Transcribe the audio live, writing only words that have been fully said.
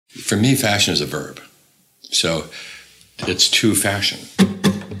For me, fashion is a verb. So it's to fashion.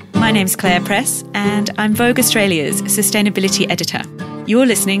 My name's Claire Press, and I'm Vogue Australia's sustainability editor. You're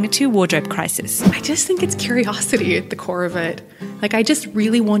listening to Wardrobe Crisis. I just think it's curiosity at the core of it. I just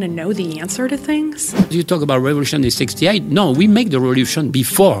really want to know the answer to things. You talk about revolution in 68. No, we make the revolution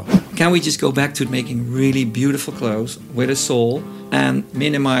before. Can we just go back to making really beautiful clothes with a soul and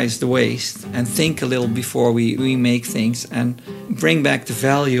minimize the waste and think a little before we make things and bring back the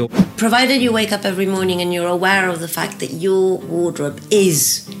value? Provided you wake up every morning and you're aware of the fact that your wardrobe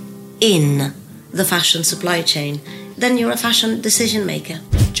is in the fashion supply chain, then you're a fashion decision maker.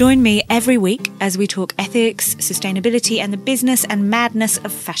 Join me every week as we talk ethics, sustainability, and the business and madness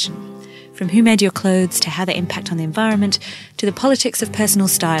of fashion. From who made your clothes to how they impact on the environment to the politics of personal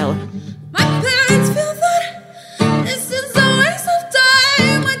style. My parents feel that this is a waste of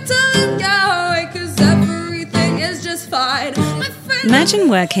time. I tell them go away 'cause everything is just fine. Imagine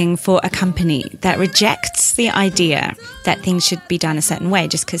working for a company that rejects the idea that things should be done a certain way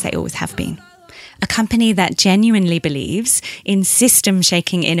just because they always have been. A company that genuinely believes in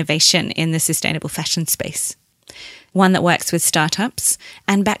system-shaking innovation in the sustainable fashion space. One that works with startups,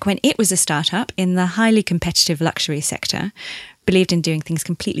 and back when it was a startup in the highly competitive luxury sector, believed in doing things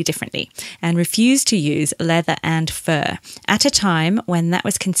completely differently and refused to use leather and fur at a time when that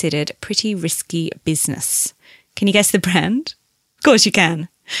was considered pretty risky business. Can you guess the brand? Of course you can.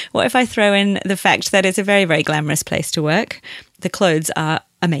 What if I throw in the fact that it's a very, very glamorous place to work? The clothes are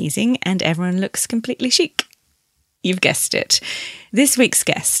amazing and everyone looks completely chic. You've guessed it. This week's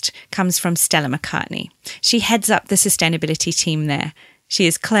guest comes from Stella McCartney. She heads up the sustainability team there. She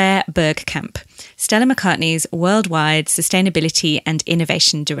is Claire Bergkamp, Stella McCartney's worldwide sustainability and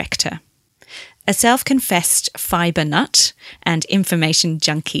innovation director. A self-confessed fibre nut and information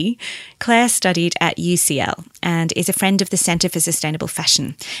junkie, Claire studied at UCL and is a friend of the Centre for Sustainable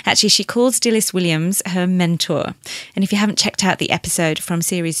Fashion. Actually, she calls Dilys Williams her mentor. And if you haven't checked out the episode from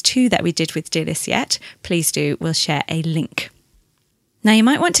Series 2 that we did with Dilys yet, please do. We'll share a link. Now, you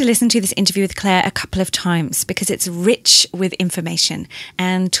might want to listen to this interview with Claire a couple of times because it's rich with information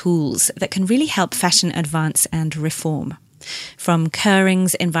and tools that can really help fashion advance and reform. From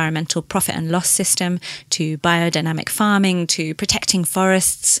Kering's environmental profit and loss system to biodynamic farming to protecting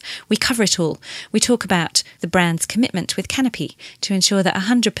forests, we cover it all. We talk about the brand's commitment with Canopy to ensure that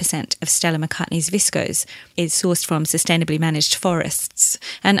 100% of Stella McCartney's viscose is sourced from sustainably managed forests.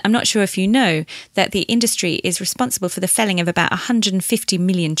 And I'm not sure if you know that the industry is responsible for the felling of about 150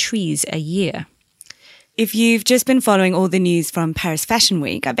 million trees a year. If you've just been following all the news from Paris Fashion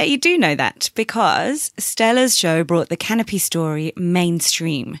Week, I bet you do know that because Stella's show brought the Canopy story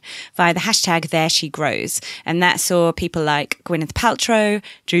mainstream via the hashtag #ThereSheGrows. And that saw people like Gwyneth Paltrow,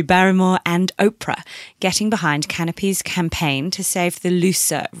 Drew Barrymore and Oprah getting behind Canopy's campaign to save the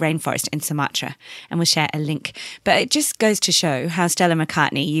Lusa rainforest in Sumatra. And we'll share a link. But it just goes to show how Stella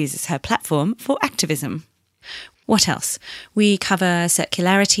McCartney uses her platform for activism. What else? We cover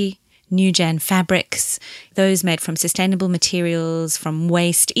circularity, new-gen fabrics, those made from sustainable materials, from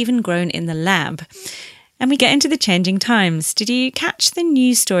waste, even grown in the lab. And we get into the changing times. Did you catch the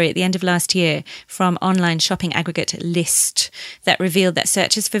news story at the end of last year from online shopping aggregate Lyst that revealed that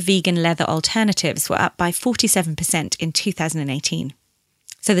searches for vegan leather alternatives were up by 47% in 2018?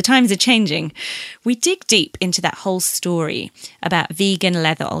 So the times are changing. We dig deep into that whole story about vegan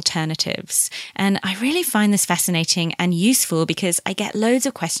leather alternatives. And I really find this fascinating and useful because I get loads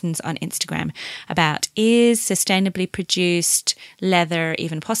of questions on Instagram about, is sustainably produced leather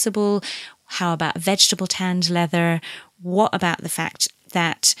even possible? How about vegetable tanned leather? What about the fact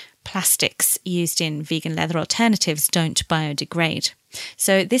that plastics used in vegan leather alternatives don't biodegrade?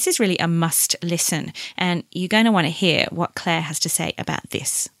 So this is really a must listen, and you're going to want to hear what Claire has to say about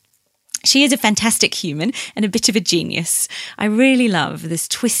this. She is a fantastic human and a bit of a genius. I really love this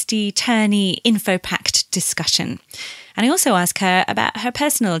twisty, turny, info-packed discussion. And I also ask her about her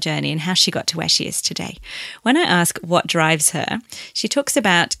personal journey and how she got to where she is today. When I ask what drives her, she talks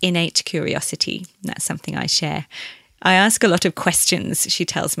about innate curiosity. That's something I share. I ask a lot of questions, she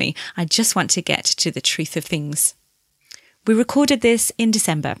tells me. I just want to get to the truth of things. We recorded this in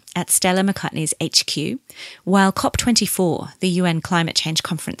December at Stella McCartney's HQ, while COP24, the UN Climate Change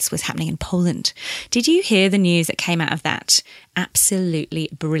Conference, was happening in Poland. Did you hear the news that came out of that? Absolutely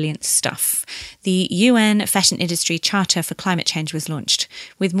brilliant stuff. The UN Fashion Industry Charter for Climate Change was launched,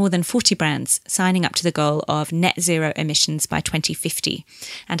 with more than 40 brands signing up to the goal of net zero emissions by 2050.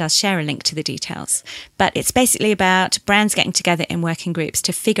 And I'll share a link to the details. But it's basically about brands getting together in working groups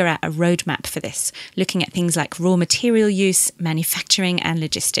to figure out a roadmap for this, looking at things like raw material use, manufacturing and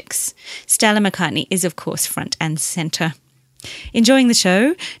logistics. Stella McCartney is, of course, front and centre. Enjoying the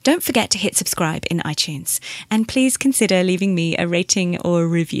show? Don't forget to hit subscribe in iTunes. And please consider leaving me a rating or a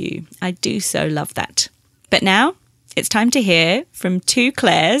review. I do so love that. But now, it's time to hear from two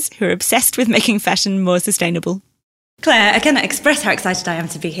Claires who are obsessed with making fashion more sustainable. Claire, I cannot express how excited I am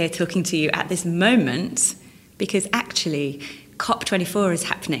to be here talking to you at this moment, because actually COP24 is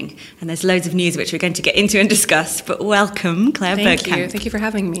happening and there's loads of news which we're going to get into and discuss. But welcome, Claire Bergkamp. Thank you for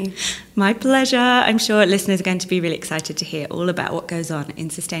having me. My pleasure. I'm sure listeners are going to be really excited to hear all about what goes on in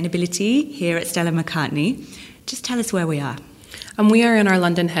sustainability here at Stella McCartney. Just tell us where we are. We are in our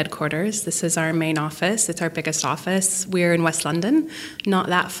London headquarters. This is our main office. It's our biggest office. We're in West London, not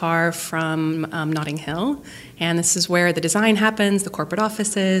that far from Notting Hill. And this is where the design happens, the corporate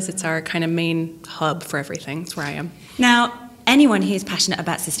offices. It's our kind of main hub for everything. It's where I am. Now, anyone who's passionate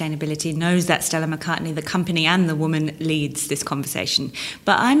about sustainability knows that Stella McCartney, the company and the woman, leads this conversation.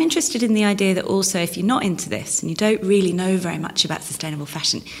 But I'm interested in the idea that also if you're not into this and you don't really know very much about sustainable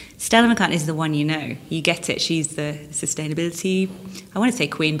fashion, Stella McCartney is the one you know. You get it. She's the sustainability, I want to say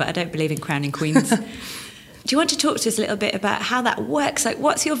queen, but I don't believe in crowning queens. Do you want to talk to us a little bit about how that works? Like,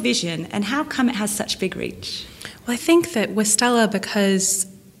 what's your vision and how come it has such big reach? Well, I think that with Stella, because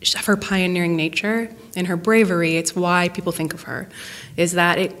of her pioneering nature and her bravery, it's why people think of her, is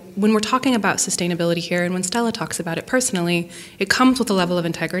that when we're talking about sustainability here and when Stella talks about it personally, it comes with a level of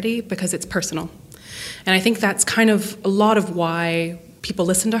integrity because it's personal. And I think that's kind of a lot of why people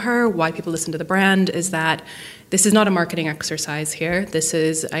listen to her, why people listen to the brand, is that this is not a marketing exercise here. This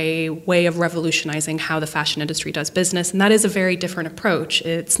is a way of revolutionizing how the fashion industry does business, and that is a very different approach.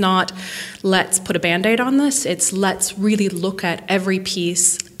 It's not, let's put a Band-Aid on this. It's let's really look at every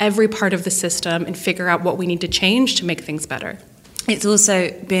piece, every part of the system, and figure out what we need to change to make things better. It's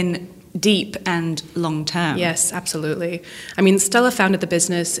also been deep and long-term. Yes, absolutely. I mean, Stella founded the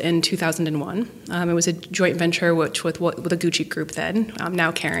business in 2001. It was a joint venture with a Gucci group then,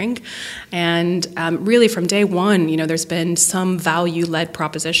 now Kering. And really from day one, there's been some value-led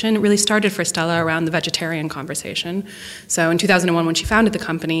proposition. It really started for Stella around the vegetarian conversation. So in 2001, when she founded the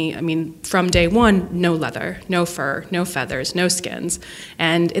company, I mean, from day one, no leather, no fur, no feathers, no skins.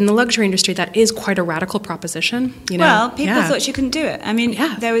 And in the luxury industry, that is quite a radical proposition. Well, people thought she couldn't do it. I mean,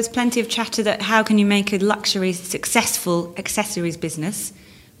 there was plenty of chatter that how can you make a luxury successful accessories business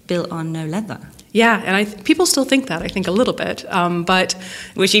built on no leather? Yeah, and people still think that, I think, a little bit. But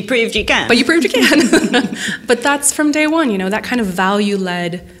well, she proved you can. But you proved you can. But that's from day one, that kind of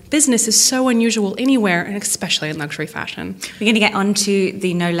value-led business is so unusual anywhere, and especially in luxury fashion. We're going to get onto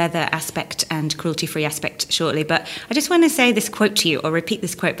the no leather aspect and cruelty-free aspect shortly, but I just want to say this quote to you, or repeat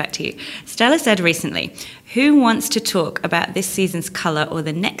this quote back to you. Stella said recently, "Who wants to talk about this season's colour or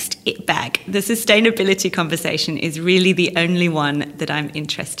the next it bag? The sustainability conversation is really the only one that I'm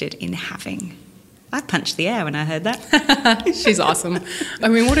interested in having." I punched the air when I heard that. She's awesome. I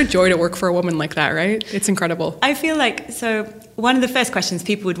mean, what a joy to work for a woman like that, right? It's incredible. I feel like, so one of the first questions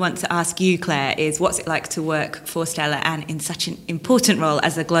people would want to ask you, Claire, is what's it like to work for Stella and in such an important role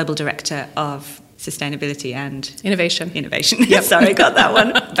as the global director of sustainability and innovation. Yep. Sorry, got that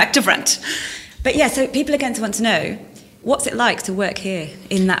one. Back to front. But yeah, so people are going to want to know, what's it like to work here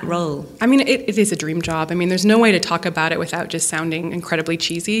in that role? I mean, it is a dream job. I mean, there's no way to talk about it without just sounding incredibly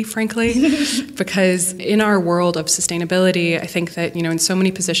cheesy, frankly, because in our world of sustainability, I think that, in so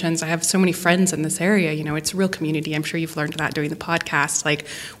many positions, I have so many friends in this area. It's a real community. I'm sure you've learned that doing the podcast. Like,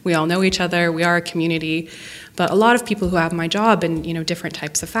 we all know each other. We are a community. But a lot of people who have my job in, different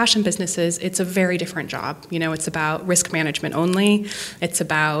types of fashion businesses, it's a very different job. It's about risk management only. It's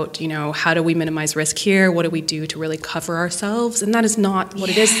about, how do we minimize risk here? What do we do to really cover ourselves? And that is not what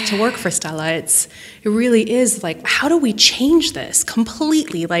it is to work for Stella. It really is like, how do we change this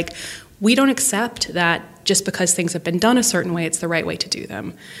completely? Like, we don't accept that just because things have been done a certain way, it's the right way to do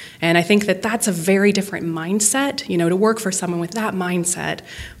them. And I think that that's a very different mindset, to work for someone with that mindset,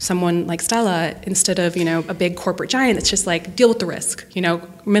 someone like Stella, instead of, a big corporate giant, it's just like, deal with the risk,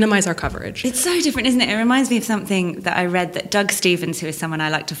 minimize our coverage. It's so different, isn't it? It reminds me of something that I read that Doug Stevens, who is someone I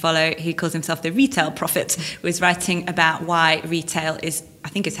like to follow, he calls himself the retail prophet, was writing about why retail is, I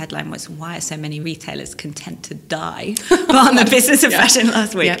think his headline was, "Why are so many retailers content to die?" on the Business of Fashion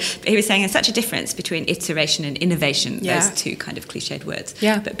last week. Yeah. But he was saying there's such a difference between iteration and innovation, those two kind of cliched words.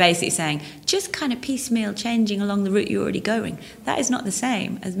 Yeah. But basically saying, just kind of piecemeal changing along the route you're already going, that is not the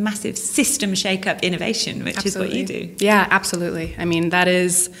same as massive system shake-up innovation, which absolutely. is what you do. Yeah, absolutely. I mean,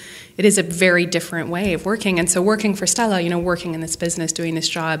 it is a very different way of working. And so working for Stella, working in this business, doing this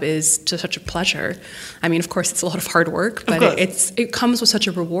job is just such a pleasure. I mean, of course, it's a lot of hard work, but it comes with such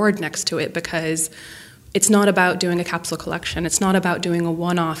a reward next to it because it's not about doing a capsule collection. It's not about doing a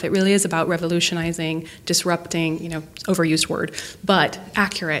one-off. It really is about revolutionizing, disrupting, overused word, but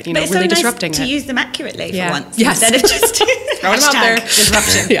accurate, But it's really so nice disrupting to it. use them accurately Yeah. for once. Yes. Instead of just Throw them out there.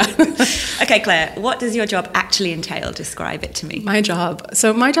 disruption. Yeah. Okay, Claire, what does your job actually entail? Describe it to me. My job.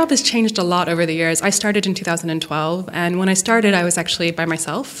 So my job has changed a lot over the years. I started in 2012, and when I started, I was actually by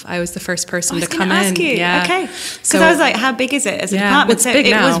myself. I was the first person I was to going come to ask in. you. Yeah. Okay. Because I was like, how big is it as a department? It's So big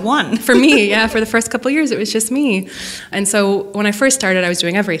it now. was one. For me, yeah. For the first couple of years, it was just me. And so when I first started, I was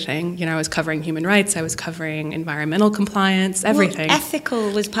doing everything. I was covering human rights. I was covering environmental compliance, everything. Well,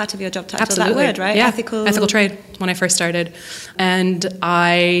 ethical was part of your job title, Absolutely. that word, right? Yeah. Ethical trade when I first started. And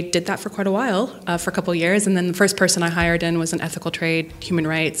I did that for quite a while, for a couple of years. And then the first person I hired in was an ethical trade, human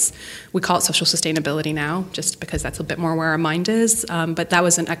rights. We call it social sustainability now, just because that's a bit more where our mind is. But that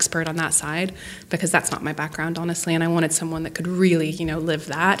was an expert on that side, because that's not my background, honestly. And I wanted someone that could really, live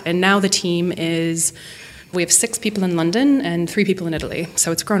that. And now the team is... We have 6 people in London and 3 people in Italy,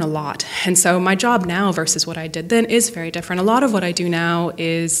 so it's grown a lot. And so my job now versus what I did then is very different. A lot of what I do now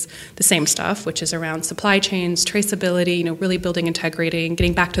is the same stuff, which is around supply chains, traceability, really building, integrating,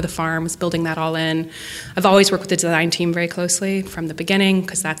 getting back to the farms, building that all in. I've always worked with the design team very closely from the beginning,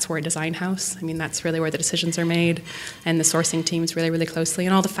 because that's where a design house, that's really where the decisions are made, and the sourcing teams really, really closely,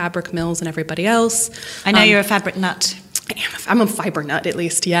 and all the fabric mills and everybody else. I know you're a fabric nut. I'm a fiber nut, at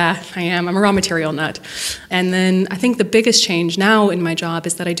least. Yeah, I am. I'm a raw material nut. And then I think the biggest change now in my job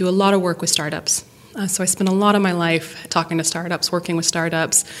is that I do a lot of work with startups. So I spend a lot of my life talking to startups, working with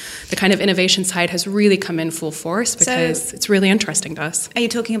startups. The kind of innovation side has really come in full force because it's really interesting to us. Are you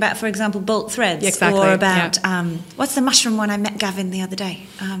talking about, for example, Bolt Threads? Yeah, exactly. Or about, what's the mushroom one? I met Gavin the other day.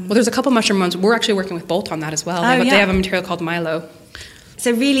 Well, there's a couple mushroom ones. We're actually working with Bolt on that as well. They have a material called Milo.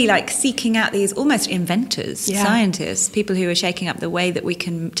 So really seeking out these almost inventors, scientists, people who are shaking up the way that we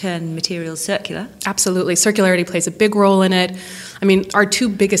can turn materials circular. Absolutely. Circularity plays a big role in it. Our 2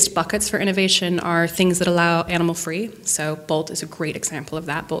 biggest buckets for innovation are things that allow animal-free. So Bolt is a great example of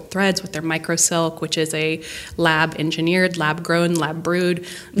that. Bolt Threads with their microsilk, which is a lab-engineered, lab-grown, lab-brewed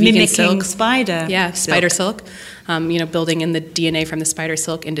vegan silk. Mimicking spider. Yeah, spider silk. Building in the DNA from the spider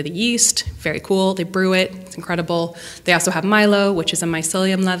silk into the yeast. Very cool. They brew it. It's incredible. They also have Milo, which is a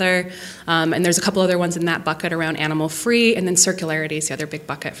mycelium leather. And there's a couple other ones in that bucket around animal-free. And then circularity is the other big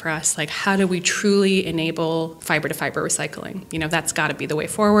bucket for us. Like, how do we truly enable fiber-to-fiber recycling? That's got to be the way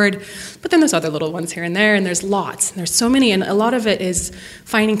forward. But then there's other little ones here and there, and there's lots. And there's so many. And a lot of it is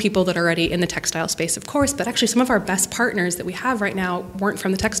finding people that are already in the textile space, of course. But actually, some of our best partners that we have right now weren't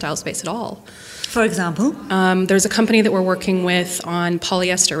from the textile space at all. For example? There's a company that we're working with on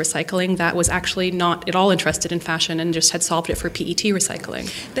polyester recycling that was actually not at all interested in fashion and just had solved it for PET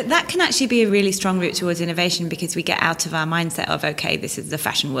recycling. But that can actually be a really strong route towards innovation, because we get out of our mindset of, okay, this is the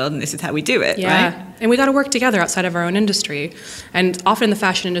fashion world and this is how we do it, right? And we got to work together outside of our own industry. And often the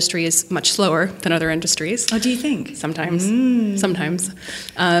fashion industry is much slower than other industries. Oh, do you think? Sometimes.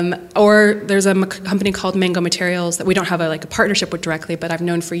 Or there's a company called Mango Materials that we don't have a partnership with directly, but I've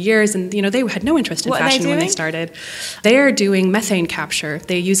known for years, and they had no interest in fashion when they started. They are doing methane capture.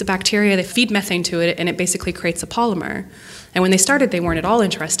 They use a bacteria, they feed methane to it, and it basically creates a polymer. And when they started, they weren't at all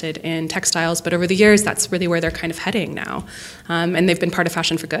interested in textiles, but over the years, that's really where they're kind of heading now. And they've been part of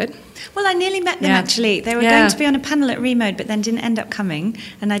Fashion for Good. Well, I nearly met them, actually. They were going to be on a panel at Remode, but then didn't end up coming.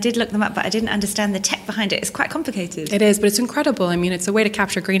 And I did look them up, but I didn't understand the tech behind it. It's quite complicated. It is, but it's incredible. It's a way to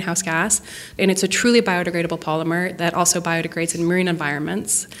capture greenhouse gas, and it's a truly biodegradable polymer that also biodegrades in marine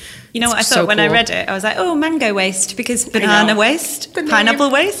environments. You know what I thought when I read it? I was like, oh, mango waste, because banana waste,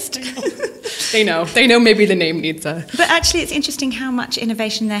 pineapple waste. They know maybe the name needs a... But actually, it's interesting how much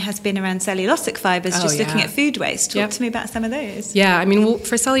innovation there has been around cellulosic fibres, looking at food waste. Talk to me about some of those. Yeah,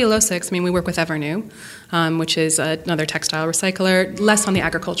 for cellulosics, we work with Evernew, which is another textile recycler, less on the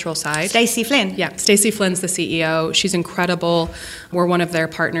agricultural side. Stacey Flynn. Yeah, Stacey Flynn's the CEO. She's incredible. We're one of their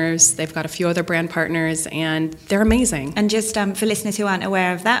partners. They've got a few other brand partners, and they're amazing. And just for listeners who aren't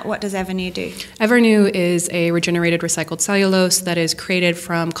aware of that, what does Evernew do? Evernew is a regenerated recycled cellulose that is created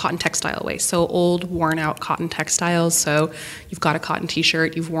from cotton textile waste, so old, worn-out cotton textiles. So you've got a cotton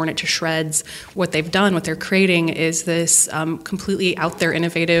T-shirt, you've worn it to shreds. What they're creating is this completely out there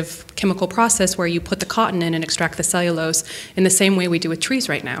innovative chemical process where you put the cotton in and extract the cellulose in the same way we do with trees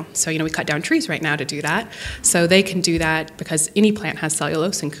right now. So, we cut down trees right now to do that. So they can do that because any plant has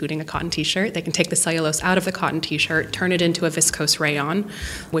cellulose, including a cotton T-shirt. They can take the cellulose out of the cotton T-shirt, turn it into a viscose rayon,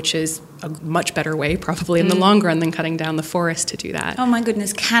 which is a much better way, probably in the long run, than cutting down the forest to do that. Oh my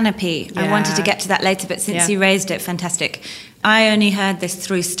goodness, canopy. Yeah. I wanted to get to that later, but since you raised it, fantastic. I only heard this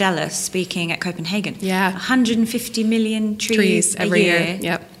through Stella speaking at Copenhagen. Yeah. 150 million trees every year.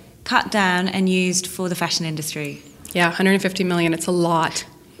 Yep. cut down and used for the fashion industry. Yeah, 150 million, it's a lot.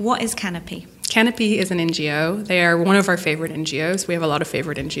 What is Canopy? Canopy is an NGO. They are one of our favorite NGOs. We have a lot of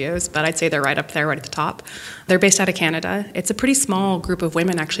favorite NGOs, but I'd say they're right up there, right at the top. They're based out of Canada. It's a pretty small group of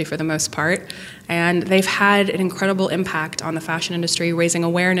women, actually, for the most part. And they've had an incredible impact on the fashion industry, raising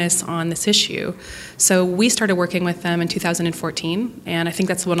awareness on this issue. So we started working with them in 2014, and I think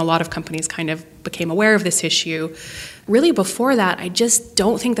that's when a lot of companies kind of became aware of this issue. Really, before that, I just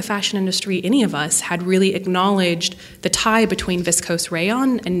don't think the fashion industry, any of us, had really acknowledged the tie between viscose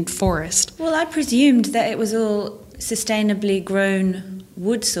rayon and forest. Well, I presumed that it was all sustainably grown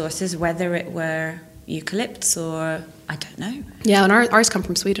wood sources, whether it were eucalypts or I don't know. Yeah, and ours come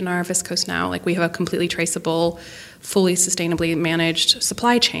from Sweden, our viscose now. Like, we have a completely traceable, fully sustainably managed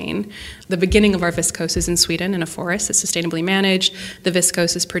supply chain. The beginning of our viscose is in Sweden in a forest. It's sustainably managed. The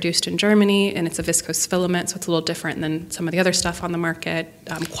viscose is produced in Germany, and it's a viscose filament, so it's a little different than some of the other stuff on the market,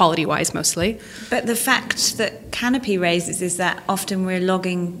 quality-wise mostly. But the fact that Canopy raises is that often we're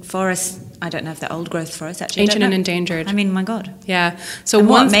logging forests. I don't know if they're old-growth forests, actually. Ancient and endangered. I mean, my God. Yeah. So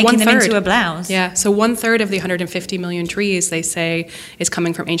and making one them third, into a blouse? Yeah. So 1/3 of the 150 million trees, they say, is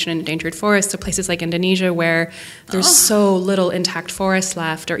coming from ancient and endangered forests. So places like Indonesia, where there's so little intact forest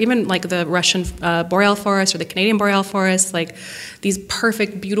left, or even like the Russian boreal forest or the Canadian boreal forest, like these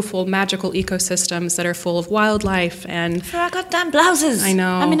perfect, beautiful, magical ecosystems that are full of wildlife and For our goddamn blouses. I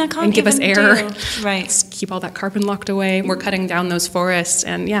know. I mean, I can't and give us even air. deal. Right. Just keep all that carbon locked away. We're cutting down those forests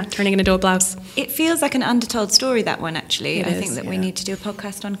and turning it into a blouse. It feels like an undertold story, that one, actually. I think that we yeah. need to do a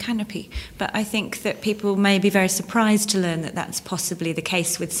podcast on Canopy. But I think that people may be very surprised to learn that that's possibly the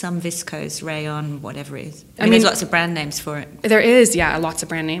case with some viscose, rayon, whatever it is. I mean, there's lots of brand names for it. There is, lots of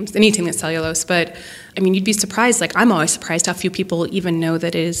brand names. Anything that's cellulose. But, I mean, you'd be surprised. Like, I'm always surprised how few people even know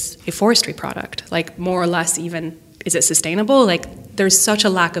that it is a forestry product. Like, more or less even, is it sustainable? Like, there's such a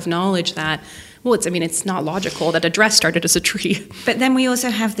lack of knowledge that... Well, it's not logical that a dress started as a tree. But then we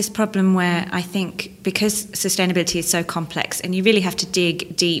also have this problem where I think because sustainability is so complex and you really have to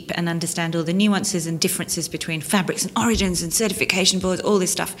dig deep and understand all the nuances and differences between fabrics and origins and certification boards, all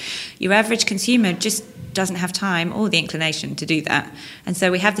this stuff, your average consumer just doesn't have time or the inclination to do that. And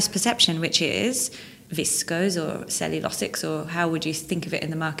so we have this perception, which is viscose or cellulosics, or how would you think of it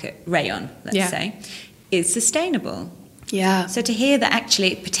in the market, rayon, let's say, is sustainable. Yeah. So to hear that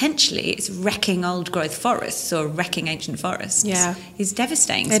actually, potentially, it's wrecking old-growth forests or wrecking ancient forests is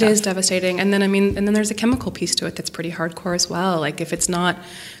devastating It is devastating. And then there's a chemical piece to it that's pretty hardcore as well. Like, if it's not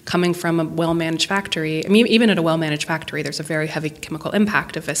coming from a well-managed factory, I mean, even at a well-managed factory, there's a very heavy chemical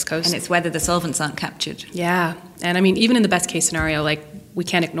impact of viscose. And it's whether the solvents aren't captured. Yeah. And I mean, even in the best case scenario, like, we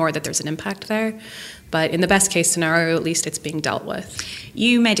can't ignore that there's an impact there. But in the best case scenario, at least it's being dealt with.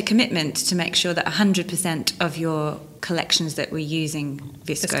 You made a commitment to make sure that 100% of your collections that were using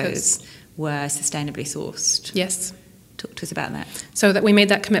viscose were sustainably sourced. Yes. Talk to us about that. So that we made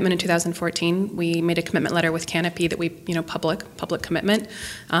that commitment in 2014. We made a commitment letter with Canopy that we, public commitment,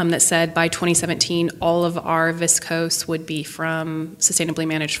 that said by 2017 all of our viscose would be from sustainably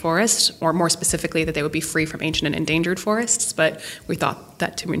managed forests, or more specifically that they would be free from ancient and endangered forests. But we thought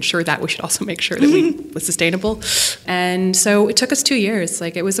that to ensure that, we should also make sure that we was sustainable. And so it took us 2 years.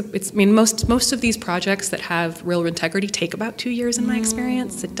 Like, most of these projects that have real integrity take about 2 years in my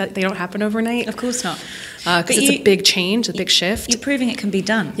experience. They don't happen overnight. Of course not. Because it's a big change, a big shift. You're proving it can be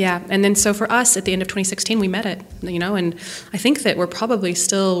done. Yeah, and then so for us, at the end of 2016, we met it, and I think that we're probably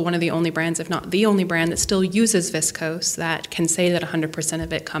still one of the only brands, if not the only brand, that still uses viscose that can say that 100%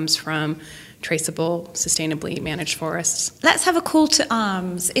 of it comes from traceable, sustainably managed forests. Let's have a call to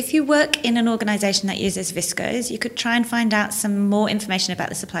arms. If you work in an organisation that uses viscose, you could try and find out some more information about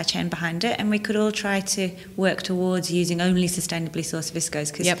the supply chain behind it, and we could all try to work towards using only sustainably sourced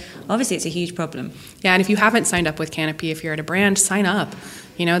viscose, because obviously it's a huge problem. Yeah, and if you haven't signed up with Canopy, if you're at a brand, sign up.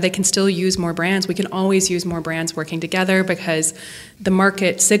 They can still use more brands. We can always use more brands working together, because the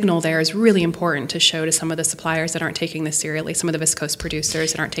market signal there is really important to show to some of the suppliers that aren't taking this seriously, some of the viscose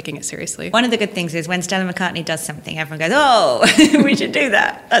producers that aren't taking it seriously. One of the good things is when Stella McCartney does something, everyone goes, oh, we should do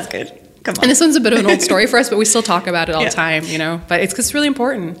that. That's good. Come on. And this one's a bit of an old story for us, but we still talk about it all the time, But it's really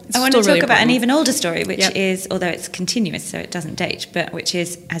important. I want to talk about an even older story, which Yep. is, although it's continuous, so it doesn't date, but which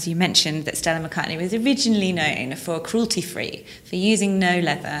is, as you mentioned, that Stella McCartney was originally known for cruelty-free, for using no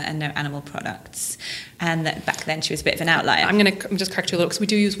leather and no animal products, and that back then she was a bit of an outlier. I'm going to just correct you a little, because we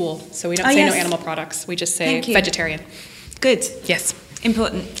do use wool, so we don't say no animal products. We just say vegetarian. Good. Yes.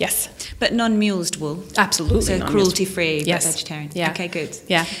 Important. Yes. But non-mulesed wool. Absolutely. So cruelty-free, yes. but vegetarian. Yeah. Okay, good.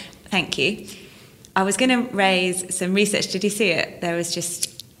 Yeah. Thank you. I was going to raise some research. Did you see it? There was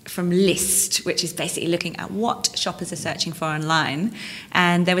just from List, which is basically looking at what shoppers are searching for online.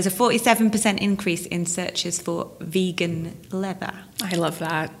 And there was a 47% increase in searches for vegan leather. I love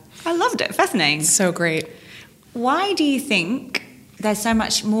that. I loved it. Fascinating. So great. Why do you think there's so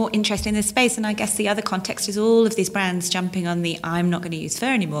much more interest in this space? And I guess the other context is all of these brands jumping on the I'm not going to use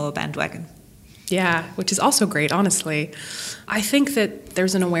fur anymore bandwagon. Yeah, which is also great, honestly. I think that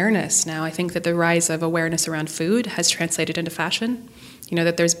there's an awareness now. I think that the rise of awareness around food has translated into fashion.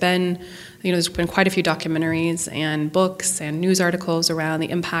 That there's been quite a few documentaries and books and news articles around the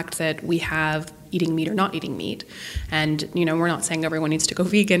impact that we have eating meat or not eating meat. And, we're not saying everyone needs to go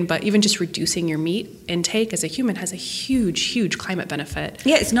vegan, but even just reducing your meat intake as a human has a huge, huge climate benefit.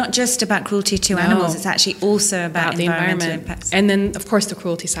 Yeah, it's not just about cruelty to animals, it's actually also about the environmental environment. impacts. And then, of course, the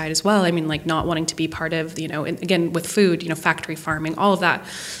cruelty side as well. I mean, like not wanting to be part of, and again, with food, factory farming, all of that.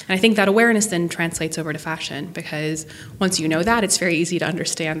 And I think that awareness then translates over to fashion, because once you know that, it's very easy to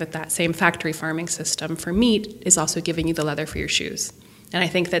understand that same factory farming system for meat is also giving you the leather for your shoes. And I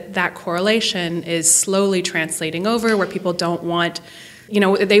think that correlation is slowly translating over, where people don't want,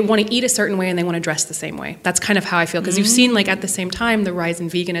 they want to eat a certain way and they want to dress the same way. That's kind of how I feel, because you've seen, at the same time, the rise in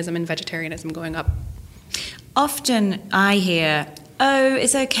veganism and vegetarianism going up. Often I hear, oh,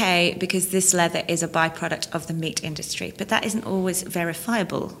 it's okay because this leather is a byproduct of the meat industry, but that isn't always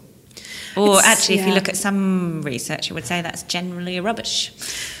verifiable. Or if you look at some research, you would say that's generally rubbish.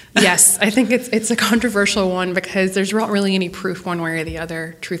 Yes, I think it's a controversial one, because there's not really any proof one way or the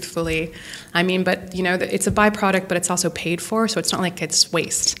other, truthfully. I mean, but, it's a byproduct, but it's also paid for, so it's not like it's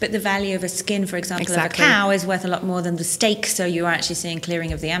waste. But the value of a skin, for example, Exactly. of a cow is worth a lot more than the steak, so you are actually seeing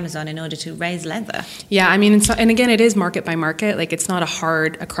clearing of the Amazon in order to raise leather. Yeah, I mean, and again, it is market by market. It's not a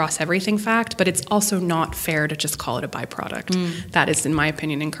hard across everything fact, but it's also not fair to just call it a byproduct. That is, in my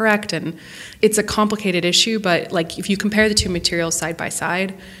opinion, incorrect. And it's a complicated issue, but if you compare the two materials side by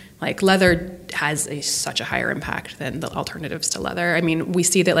side, leather has such a higher impact than the alternatives to leather. I mean, we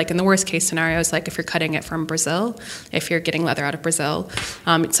see that in the worst case scenarios, if you're cutting it from Brazil, if you're getting leather out of Brazil,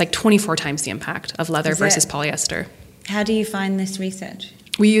 it's 24 times the impact of leather versus polyester. How do you find this research?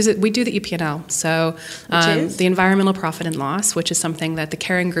 We do the EPNL, so the environmental profit and loss, which is something that the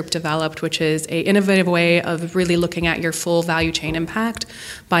Caring Group developed, which is an innovative way of really looking at your full value chain impact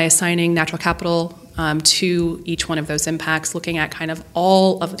by assigning natural capital to each one of those impacts, looking at kind of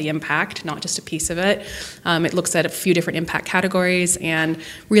all of the impact, not just a piece of it. It looks at a few different impact categories and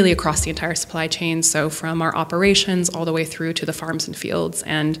really across the entire supply chain, so from our operations all the way through to the farms and fields,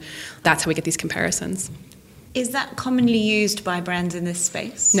 and that's how we get these comparisons. Is that commonly used by brands in this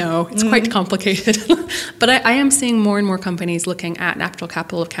space? No, it's quite complicated. But I am seeing more and more companies looking at natural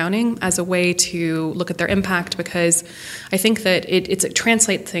capital accounting as a way to look at their impact, because I think that it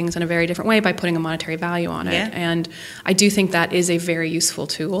translates things in a very different way by putting a monetary value on it. Yeah. And I do think that is a very useful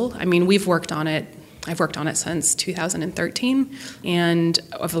tool. I mean, I've worked on it since 2013, and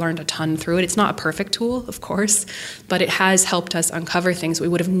I've learned a ton through it. It's not a perfect tool, of course, but it has helped us uncover things we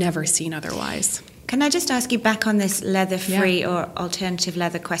would have never seen otherwise. Can I just ask you back on this leather-free or alternative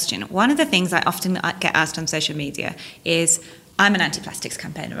leather question? One of the things I often get asked on social media is, I'm an anti-plastics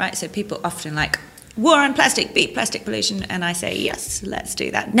campaigner, right? So people often war on plastic, beat plastic pollution, and I say, yes, let's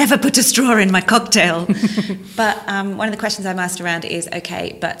do that. Never put a straw in my cocktail. But one of the questions I'm asked around is,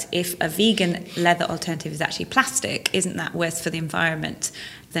 okay, but if a vegan leather alternative is actually plastic, isn't that worse for the environment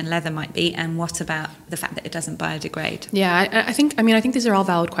than leather might be? And what about the fact that it doesn't biodegrade? Yeah, I think these are all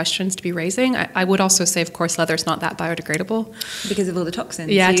valid questions to be raising. I would also say, of course, leather is not that biodegradable. Because of all the toxins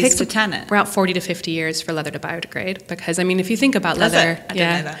it takes to tan it. Around 40 to 50 years for leather to biodegrade. Because, if you think about leather... I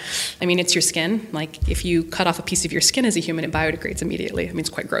didn't know that. It's your skin. If you cut off a piece of your skin as a human, it biodegrades immediately. It's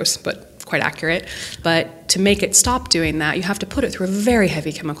quite gross, but quite accurate. But to make it stop doing that, you have to put it through a very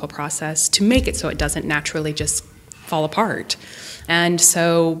heavy chemical process to make it so it doesn't naturally just fall apart. And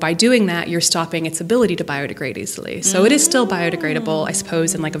so by doing that, you're stopping its ability to biodegrade easily. So it is still biodegradable, I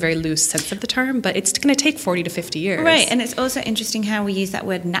suppose, in a very loose sense of the term, but it's going to take 40 to 50 years. Right, and it's also interesting how we use that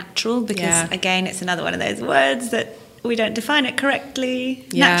word natural, because, again, it's another one of those words that we don't define it correctly.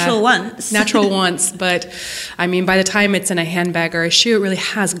 Yeah. Natural once. Natural once, but by the time it's in a handbag or a shoe, it really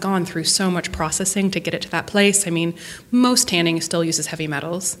has gone through so much processing to get it to that place. Most tanning still uses heavy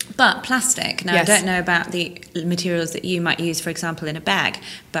metals. But plastic. Now, Yes. I don't know about the materials that you might use, for example, in a bag,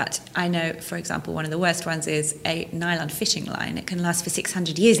 but I know, for example, one of the worst ones is a nylon fishing line. It can last for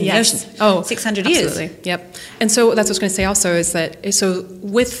 600 years in the ocean. Oh, 600 years. Absolutely. Yep. And so that's what I was going to say also, is that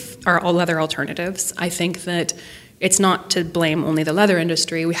with our all leather alternatives, I think that it's not to blame only the leather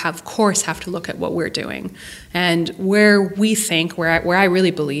industry. We have, of course, have to look at what we're doing. And where we think, where I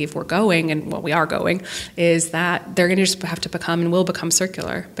really believe we're going, and what we are going, is that they're going to just have to become and will become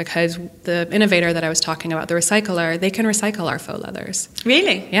circular, because the innovator that I was talking about, the recycler, they can recycle our faux leathers.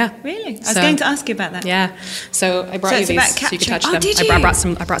 Really? Yeah. Really? I was going to ask you about that. Yeah. So I brought you it's these about so you could touch capturing- them. Oh, did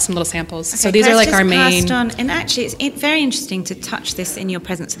you? I brought some little samples. Okay, so these are Claire's like our just main. passed on, and actually, it's very interesting to touch this in your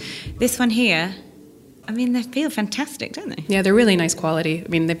presence. This one here, I mean, they feel fantastic, don't they? Yeah, they're really nice quality. I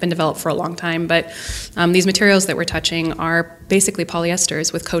mean, they've been developed for a long time, but these materials that we're touching are basically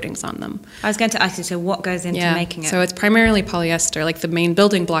polyesters with coatings on them. I was going to ask you, so what goes into making it? So it's primarily polyester. Like the main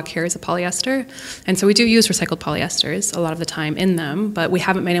building block here is a polyester. And so we do use recycled polyesters a lot of the time in them, but we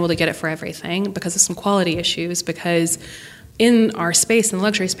haven't been able to get it for everything because of some quality issues, because in our space, in the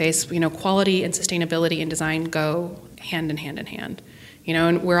luxury space, quality and sustainability and design go hand in hand in hand.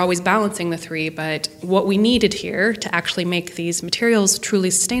 And we're always balancing the three, but what we needed here to actually make these materials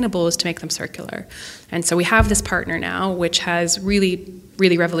truly sustainable is to make them circular. And so we have this partner now, which has really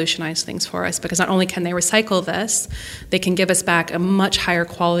revolutionized things for us, because not only can they recycle this, they can give us back a much higher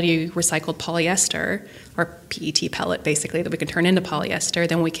quality recycled polyester, or PET pellet basically, that we can turn into polyester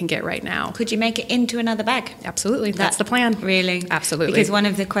than we can get right now. Could you make it into another bag? Absolutely. That's the plan. Really? Absolutely. Because one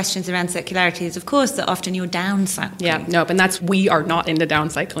of the questions around circularity is, of course, that often you're downcycling. Yeah, no, and we are not into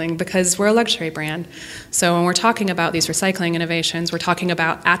downcycling because we're a luxury brand. So when we're talking about these recycling innovations, we're talking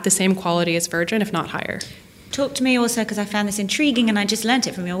about at the same quality as virgin, if not higher. Talk to me also, because I found this intriguing and I just learnt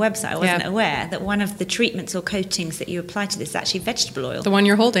it from your website. I wasn't aware that one of the treatments or coatings that you apply to this is actually vegetable oil. The one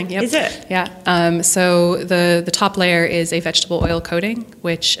you're holding, yep. Is it? Yeah. So the top layer is a vegetable oil coating,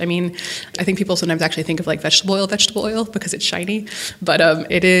 which, I think people sometimes actually think of like vegetable oil because it's shiny. But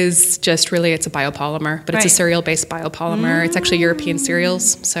it is just really, it's a biopolymer, but it's a cereal-based biopolymer. It's actually European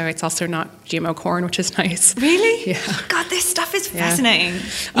cereals, so it's also not GMO corn, which is nice. Really? Yeah. God, this stuff is fascinating.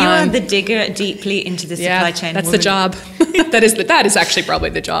 You are the digger deeply into the supply chain. That's woman. the job. that is actually probably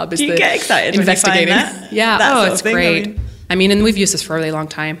the job. Do you get excited investigating? When you find that? Yeah. That It's great. And we've used this for a really long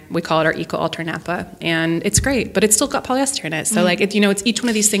time. We call it our Eco Ultra Napa, and it's great, but it's still got polyester in it. So it's each one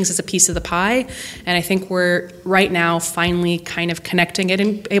of these things is a piece of the pie, and I think we're right now finally kind of connecting it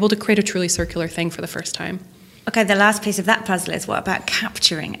and able to create a truly circular thing for the first time. Okay, the last piece of that puzzle is what about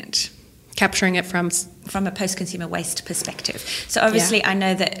capturing it? Capturing it from a post-consumer waste perspective. So obviously I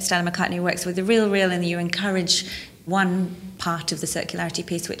know that Stella McCartney works with the Real, and you encourage one part of the circularity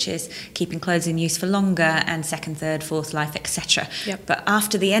piece, which is keeping clothes in use for longer and second, third, fourth life, etc. Yep. But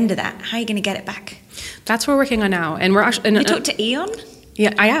after the end of that, how are you going to get it back? That's what we're working on now. And we're actually... You talked to Eon?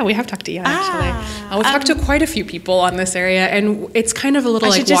 Yeah, we have talked to Eon, actually. We've talked to quite a few people on this area, and it's kind of a little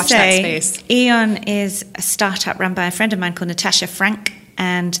watch that space. Eon is a startup run by a friend of mine called Natasha Frank,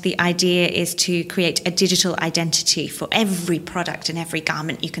 and the idea is to create a digital identity for every product and every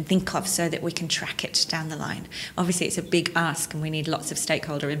garment you can think of so that we can track it down the line. Obviously, it's a big ask and we need lots of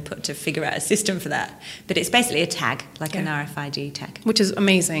stakeholder input to figure out a system for that. But it's basically a tag, like an RFID tag. Which is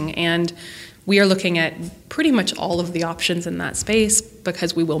amazing. And we are looking at pretty much all of the options in that space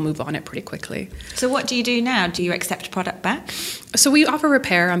because we will move on it pretty quickly. So what do you do now? Do you accept product back? So we offer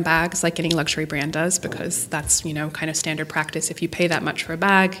repair on bags like any luxury brand does, because that's, kind of standard practice. If you pay that much for a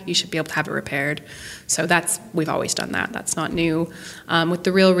bag, you should be able to have it repaired. So we've always done that. That's not new. With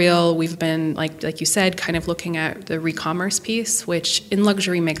the Real, we've been, like you said, kind of looking at the re-commerce piece, which in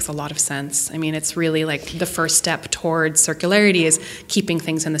luxury makes a lot of sense. It's really like the first step towards circularity is keeping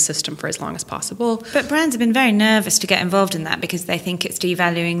things in the system for as long as possible. But brands have been very nervous to get involved in that because they think it's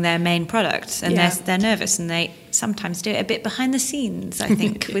devaluing their main product, and they're nervous, and they sometimes do it a bit behind the scenes, I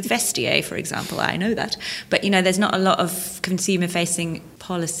think, with Vestiaire, for example. I know that. But, there's not a lot of consumer-facing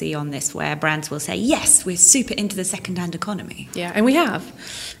policy on this where brands will say, yes, we're super into the second-hand economy. Yeah, and we have.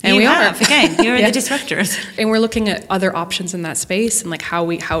 And we are. Again, you're the disruptors. And we're looking at other options in that space and like how do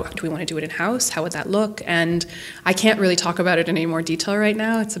we want to do it in-house? How would that look? And I can't really talk about it in any more detail right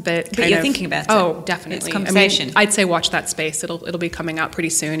now. It's a bit But you're thinking about it. Oh, definitely. It's conversation. I'd say watch that space. It'll be coming out pretty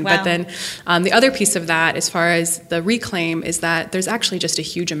soon. Wow. But then the other piece of that, as far as the reclaim, is that there's actually just a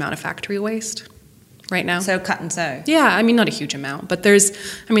huge amount of factory waste right now. So cut and sew. Yeah, not a huge amount, but there's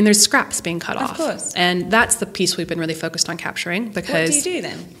scraps being cut off. Of course. And that's the piece we've been really focused on capturing, because What do you do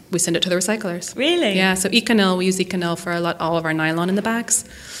then? we send it to the recyclers. Really? Yeah, so Econil, we use Econil for all of our nylon in the bags.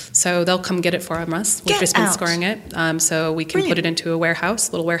 So they'll come get it from us. We've just been storing it. So we can put it into a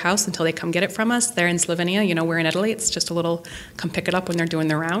little warehouse until they come get it from us. They're in Slovenia, we're in Italy. It's just a little come pick it up when they're doing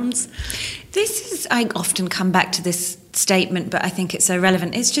their rounds. I often come back to this statement, but I think it's so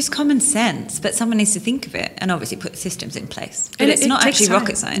relevant. It's just common sense, but someone needs to think of it and obviously put systems in place. But it's not takes actually time.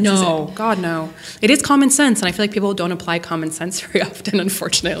 rocket science, No, is it? God, no. It is common sense, and I feel like people don't apply common sense very often,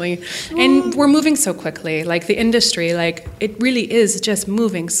 unfortunately. And we're moving so quickly. Like the industry, like it really is just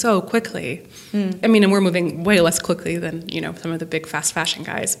moving so quickly. I mean, and we're moving way less quickly than, you know, some of the big fast fashion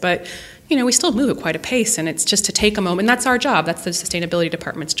guys, but you know, we still move at quite a pace, and it's just to take a moment. And that's our job. That's the sustainability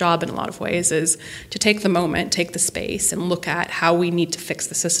department's job in a lot of ways, is to take the moment, take the space, and look at how we need to fix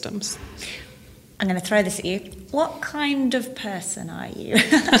the systems. I'm going to throw this at you. What kind of person are you?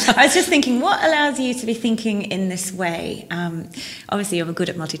 I was just thinking, what allows you to be thinking in this way? Obviously, you're good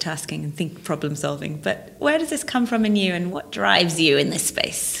at multitasking and problem solving, but where does this come from in you, and what drives you in this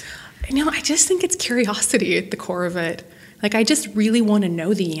space? You know, I just think it's curiosity at the core of it. Like, I just really want to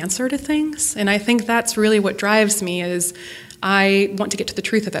know the answer to things. And I think that's really what drives me, is I want to get to the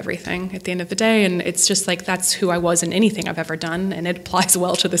truth of everything at the end of the day. And it's just like, that's who I was in anything I've ever done. And it applies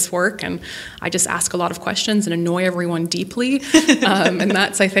well to this work. And I just ask a lot of questions and annoy everyone deeply. And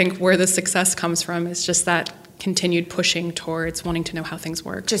that's, I think, where the success comes from, is just that continued pushing towards wanting to know how things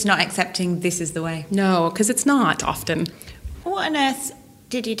work. Just not accepting this is the way. No, because it's not often. What on earth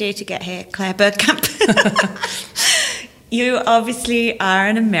did you do to get here, Claire Bergkamp? You obviously are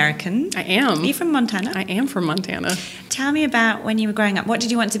an American. I am. Are you from Montana? I am from Montana. Tell me about when you were growing up. What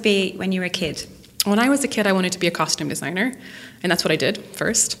did you want to be when you were a kid? When I was a kid, I wanted to be a costume designer, and that's what I did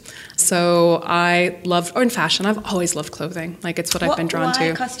first. So I loved, or in fashion, I've always loved clothing. Like, it's what I've been drawn to.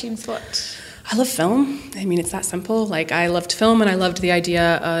 Why costumes? What? I love film. I mean, it's that simple. Like, I loved film, and I loved the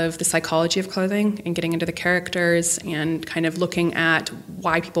idea of the psychology of clothing and getting into the characters and kind of looking at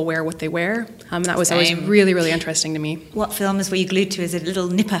why people wear what they wear. That was always really, really interesting to me. What films were you glued to as a little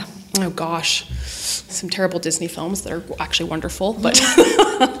nipper? Oh, gosh. Some terrible Disney films that are actually wonderful, but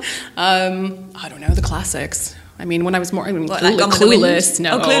I don't know, the classics. I mean, when I was more, Clueless.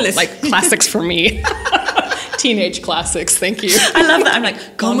 No, Clueless. Like classics for me. Teenage classics, thank you. I love that. I'm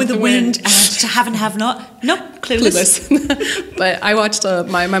like, Gone with the Wind and To Have and Have Not. Nope, Clueless. But I watched,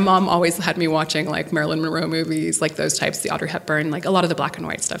 my mom always had me watching like Marilyn Monroe movies, like those types, the Audrey Hepburn, like a lot of the black and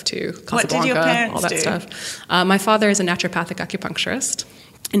white stuff too. Casablanca, what did your parents all that do? stuff. My father is a naturopathic acupuncturist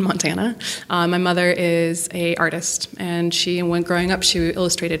in Montana. My mother is an artist, and when growing up, she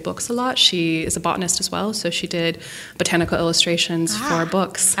illustrated books a lot. She is a botanist as well, so she did botanical illustrations for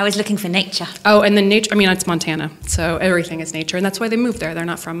books. I was looking for nature. Oh, and then nature, I mean, it's Montana, so everything is nature, and that's why they moved there. They're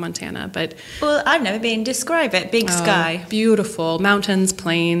not from Montana, but... Well, I've never been. Describe it. Big sky. Beautiful. Mountains,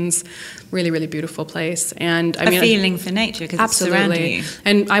 plains, really, really beautiful place. And I mean, a feeling for nature, because it's surrounding you.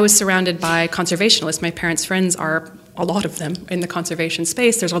 And I was surrounded by conservationists. My parents' friends are, a lot of them, in the conservation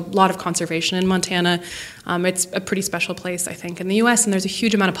space. There's a lot of conservation in Montana. It's a pretty special place, I think, in the U.S., and there's a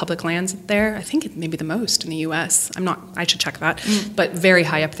huge amount of public lands there. I think it may be the most in the U.S. I should check that, but very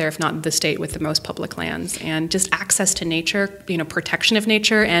high up there, if not the state with the most public lands. And just access to nature, you know, protection of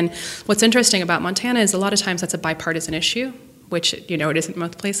nature. And what's interesting about Montana is a lot of times that's a bipartisan issue, which, you know, it isn't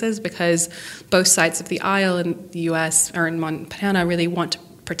most places, because both sides of the aisle in the U.S. or in Montana really want to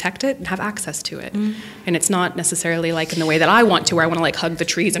protect it and have access to it. And it's not necessarily like in the way that I want to, where I want to like hug the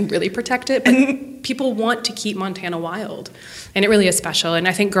trees and really protect it, but people want to keep Montana wild. And it really is special. And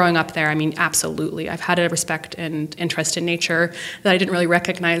I think growing up there, I mean, absolutely. I've had a respect and interest in nature that I didn't really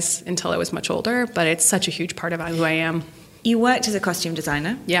recognize until I was much older, but it's such a huge part of who I am. You worked as a costume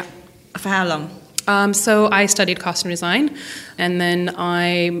designer? Yeah. For how long? So I studied costume design, and then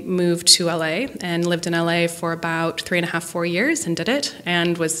I moved to LA and lived in LA for about 3.5, 4 years and did it,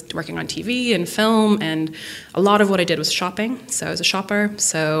 and was working on TV and film, and a lot of what I did was shopping. So I was a shopper.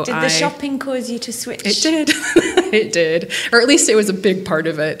 So Did the shopping cause you to switch? It did. It did. Or at least it was a big part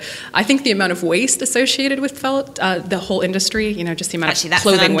of it. I think the amount of waste associated with the whole industry, you know, just the amount of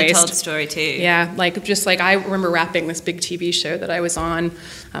clothing waste. Actually, that's an undertold story too. Yeah, like I remember wrapping this big TV show that I was on,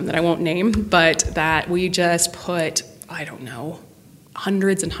 that I won't name, but that we just put, I don't know,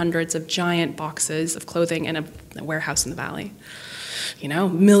 hundreds and hundreds of giant boxes of clothing in a warehouse in the valley. You know,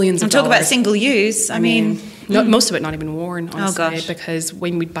 millions of dollars. Talk about single use. I mean, most of it not even worn, honestly, oh gosh. because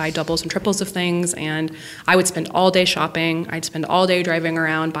when we'd buy doubles and triples of things, and I would spend all day shopping. I'd spend all day driving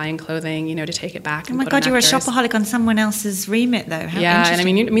around buying clothing, you know, to take it back. Oh my God, you were a shopaholic on someone else's remit, though. How yeah, and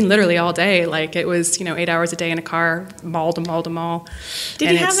interesting. I mean, literally all day. Like, it was, you know, 8 hours a day in a car, mall to mall to mall.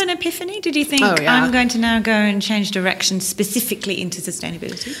 Did you have an epiphany? Did you think, I'm going to now go and change direction specifically into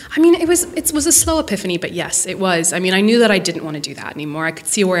sustainability? I mean, it was a slow epiphany, but yes, it was. I mean, I knew that I didn't want to do that anymore. I could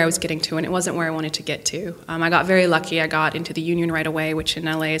see where I was getting to, and it wasn't where I wanted to get to. I got very lucky. I got into the union right away, which in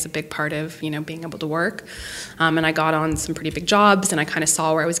LA is a big part of being able to work. And I got on some pretty big jobs, and I kind of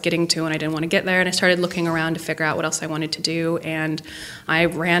saw where I was getting to, and I didn't want to get there. And I started looking around to figure out what else I wanted to do. And I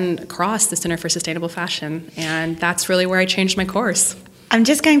ran across the Center for Sustainable Fashion, and that's really where I changed my course. I'm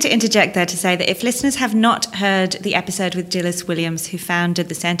just going to interject there to say that if listeners have not heard the episode with Gillis Williams, who founded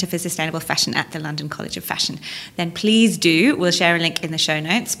the Centre for Sustainable Fashion at the London College of Fashion, then please do. We'll share a link in the show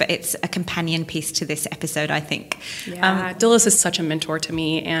notes, but it's a companion piece to this episode, I think. Yeah, Gillis is such a mentor to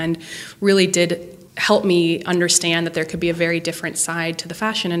me and really did help me understand that there could be a very different side to the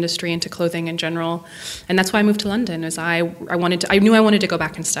fashion industry and to clothing in general. And that's why I moved to London, is I knew I wanted to go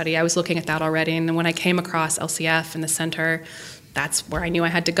back and study. I was looking at that already, and then when I came across LCF and the center, that's where I knew I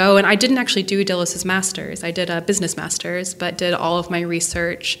had to go. And I didn't actually do Dillis's master's. I did a business master's, but did all of my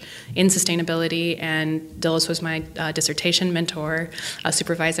research in sustainability, and Dillis was my dissertation mentor,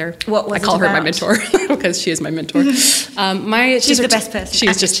 supervisor. What was I call it her my about? mentor because she is my mentor. She's the best person,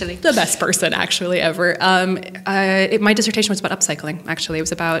 She's just actually. the best person, actually, ever. My dissertation was about upcycling, actually. It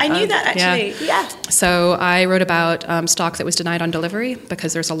was about... I knew that, actually. Yeah. So I wrote about stock that was denied on delivery,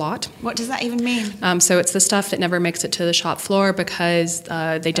 because there's a lot. What does that even mean? So it's the stuff that never makes it to the shop floor because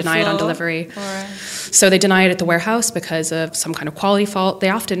they deny it on delivery. So they deny it at the warehouse because of some kind of quality fault.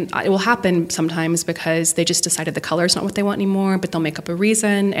 It will happen sometimes because they just decided the color is not what they want anymore, but they'll make up a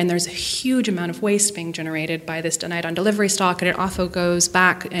reason, and there's a huge amount of waste being generated by this denied on delivery stock, and it often goes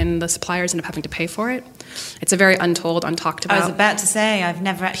back, and the suppliers end up having to pay for it. It's a very untold, untalked about. I was about to say, I've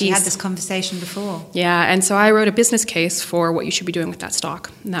never actually piece. had this conversation before. Yeah, and so I wrote a business case for what you should be doing with that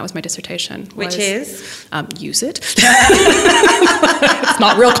stock, and that was my dissertation. Which is? Use it. It's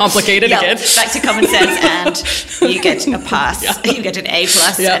not real complicated again. Back to common sense, and you get a pass. Yeah. You get an A+,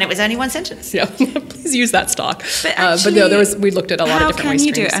 Yeah. and it was only one sentence. Yeah, please use that stock. But But no, we looked at a lot of different How can waste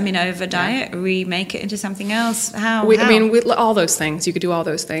you do streams. it? I mean, over diet, remake it into something else? How? All those things. You could do all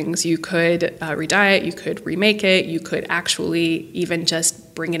those things. You could re-diet, you could remake it, you could actually even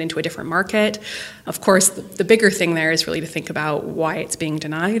just bring it into a different market. Of course, the bigger thing there is really to think about why it's being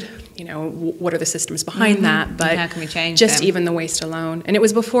denied. What are the systems behind that? But And how can we change just them? even the waste alone. And it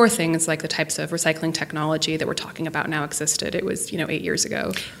was before things like the types of recycling technology that we're talking about now existed. It was, 8 years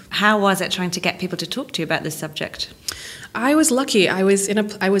ago. How was it trying to get people to talk to you about this subject? I was lucky. I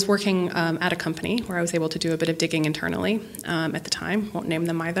was working at a company where I was able to do a bit of digging internally at the time. Won't name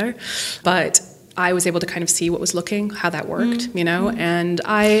them either, but I was able to kind of see what was how that worked, and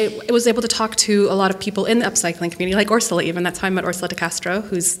I was able to talk to a lot of people in the upcycling community, like Ursula even. That's how I met Ursula de Castro,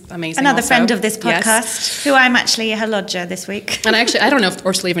 who's amazing. Another also. friend of this podcast, Yes. who I'm actually her lodger this week. And I don't know if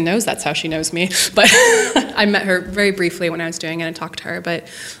Ursula even knows that's how she knows me, but I met her very briefly when I was doing it and talked to her, but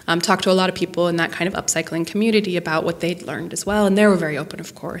talked to a lot of people in that kind of upcycling community about what they'd learned as well, and they were very open,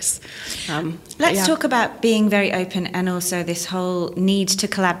 of course. Let's talk about being very open, and also this whole need to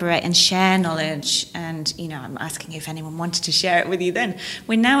collaborate and share knowledge. And, I'm asking you if anyone wanted to share it with you then.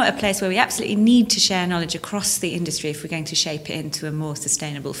 We're now at a place where we absolutely need to share knowledge across the industry if we're going to shape it into a more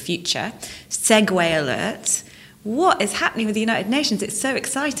sustainable future. Segue alert. What is happening with the United Nations? It's so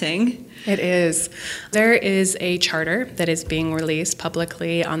exciting. It is. There is a charter that is being released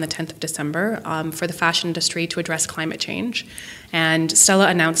publicly on the 10th of December for the fashion industry to address climate change. And Stella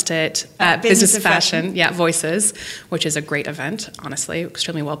announced it at Business of Fashion, Voices, which is a great event, honestly,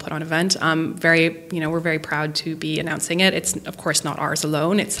 extremely well put on event. We're very proud to be announcing it. It's, of course, not ours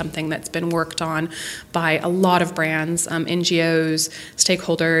alone. It's something that's been worked on by a lot of brands, NGOs,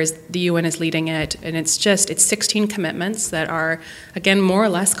 stakeholders. The UN is leading it, and it's 16 commitments that are, again, more or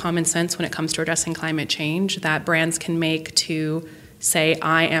less common sense when it comes to addressing climate change that brands can make to say,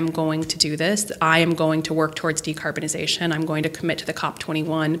 I am going to do this, I am going to work towards decarbonization, I'm going to commit to the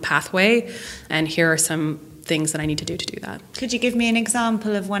COP21 pathway, and here are some things that I need to do that. Could you give me an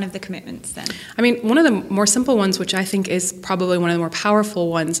example of one of the commitments then? I mean, one of the more simple ones, which I think is probably one of the more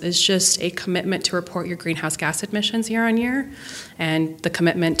powerful ones, is just a commitment to report your greenhouse gas emissions year on year, and the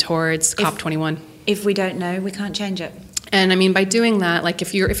commitment towards COP21. If we don't know, we can't change it. And I mean, by doing that, like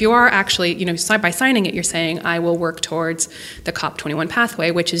if you are actually, by signing it, you're saying, I will work towards the COP21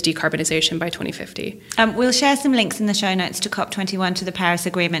 pathway, which is decarbonization by 2050. We'll share some links in the show notes to COP21, to the Paris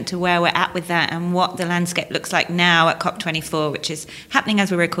Agreement, to where we're at with that and what the landscape looks like now at COP24, which is happening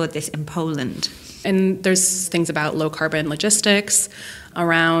as we record this in Poland. And there's things about low carbon logistics,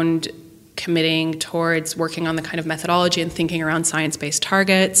 around committing towards working on the kind of methodology and thinking around science-based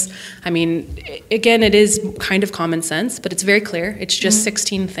targets. I mean, again, it is kind of common sense, but it's very clear. It's just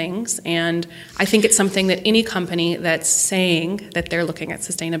 16 things, and I think it's something that any company that's saying that they're looking at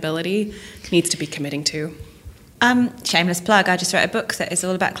sustainability needs to be committing to. Shameless plug, I just wrote a book that is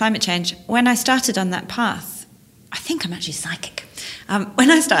all about climate change. When I started on that path, I think I'm actually psychic.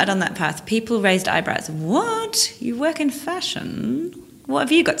 When I started on that path, people raised eyebrows. What? You work in fashion? What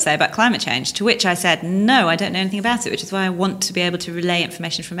have you got to say about climate change? To which I said, no, I don't know anything about it, which is why I want to be able to relay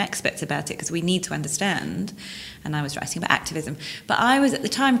information from experts about it, because we need to understand. And I was writing about activism. But I was at the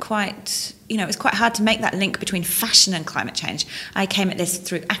time quite, it was quite hard to make that link between fashion and climate change. I came at this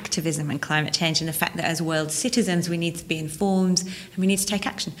through activism and climate change and the fact that as world citizens we need to be informed and we need to take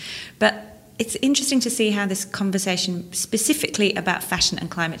action. But it's interesting to see how this conversation specifically about fashion and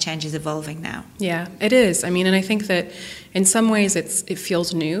climate change is evolving now. Yeah, it is. I mean, and I think that in some ways it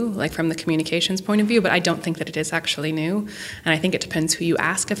feels new, like from the communications point of view, but I don't think that it is actually new. And I think it depends who you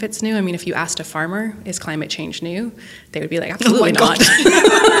ask if it's new. I mean, if you asked a farmer, is climate change new? They would be like, absolutely not. They'd be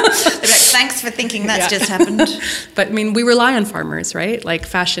like, thanks for thinking that's just happened. But I mean, we rely on farmers, right? Like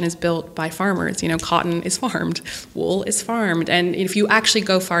fashion is built by farmers. Cotton is farmed, wool is farmed. And if you actually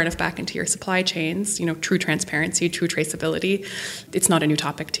go far enough back into your supply chains, true transparency, true traceability, it's not a new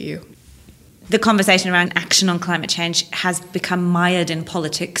topic to you. The conversation around action on climate change has become mired in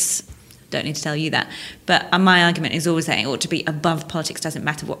politics. Don't need to tell you that. But my argument is always that it ought to be above politics. Doesn't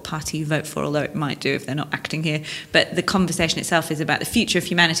matter what party you vote for, although it might do if they're not acting here. But the conversation itself is about the future of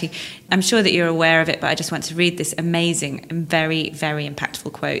humanity. I'm sure that you're aware of it, but I just want to read this amazing and very, very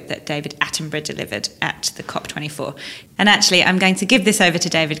impactful quote that David Attenborough delivered at the COP24. And actually, I'm going to give this over to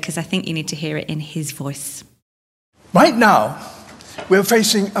David because I think you need to hear it in his voice. Right now, we're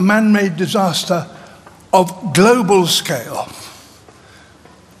facing a man-made disaster of global scale.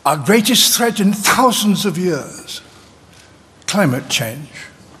 Our greatest threat in thousands of years, climate change.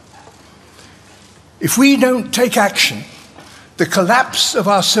 If we don't take action, the collapse of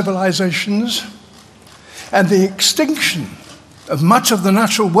our civilizations and the extinction of much of the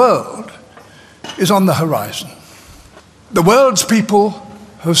natural world is on the horizon. The world's people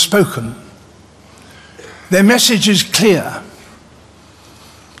have spoken. Their message is clear.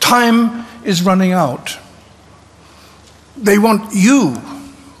 Time is running out. They want you,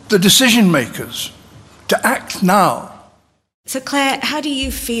 the decision makers, to act now. So Claire, how do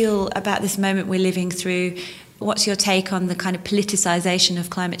you feel about this moment we're living through? What's your take on the kind of politicisation of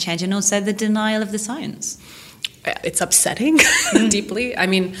climate change and also the denial of the science? It's upsetting deeply. I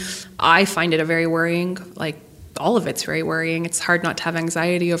mean, I find it a very worrying, all of it's very worrying. It's hard not to have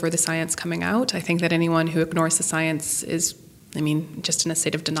anxiety over the science coming out. I think that anyone who ignores the science is just in a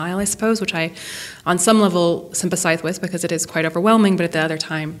state of denial, I suppose, which I, on some level, sympathize with because it is quite overwhelming. But at the other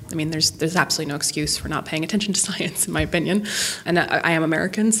time, there's absolutely no excuse for not paying attention to science, in my opinion. And I am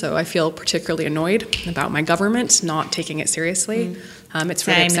American, so I feel particularly annoyed about my government not taking it seriously. It's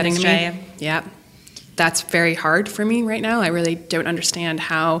really upsetting to me. Yeah, that's very hard for me right now. I really don't understand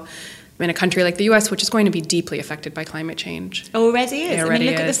how in a country like the US, which is going to be deeply affected by climate change. Already is.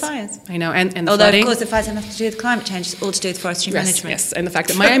 Look at the fires. I know, and the although, flooding. Of course, the fires have nothing to do with climate change, it's all to do with forestry management. Yes, and the fact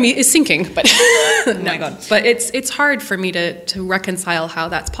that Miami is sinking. But oh my God. But it's hard for me to reconcile how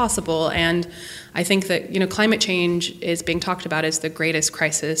that's possible. And I think that, climate change is being talked about as the greatest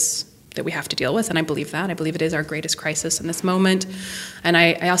crisis that we have to deal with, and I believe that. I believe it is our greatest crisis in this moment. And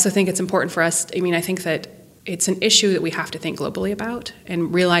I also think it's important for us, I think that it's an issue that we have to think globally about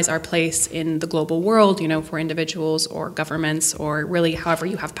and realize our place in the global world, for individuals or governments or really however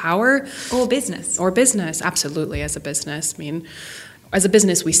you have power. Or business. Absolutely, as a business. As a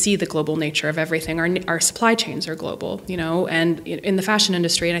business, we see the global nature of everything. Our supply chains are global, and in the fashion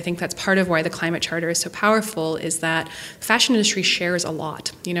industry, and I think that's part of why the Climate Charter is so powerful, is that the fashion industry shares a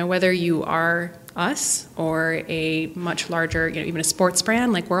lot. Whether you are us or a much larger, even a sports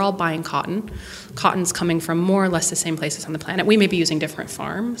brand, we're all buying cotton. Cotton's coming from more or less the same places on the planet. We may be using different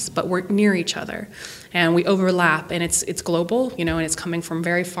farms, but we're near each other. And we overlap, and it's global, and it's coming from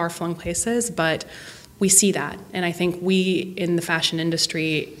very far-flung places, but we see that. And I think we in the fashion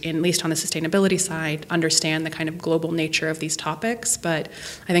industry, at least on the sustainability side, understand the kind of global nature of these topics. But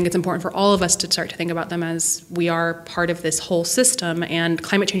I think it's important for all of us to start to think about them as we are part of this whole system, and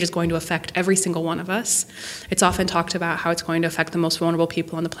climate change is going to affect every single one of us. It's often talked about how it's going to affect the most vulnerable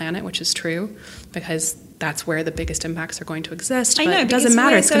people on the planet, which is true, because that's where the biggest impacts are going to exist. But it doesn't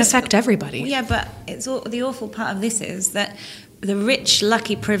matter. It's going to affect everybody. Yeah, but the awful part of this is that the rich,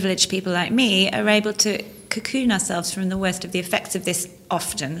 lucky, privileged people like me are able to cocoon ourselves from the worst of the effects of this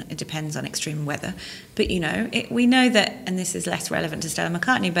often. It depends on extreme weather. But, we know that, and this is less relevant to Stella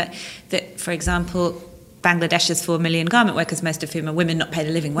McCartney, but that, for example, Bangladesh has 4 million garment workers, most of whom are women not paid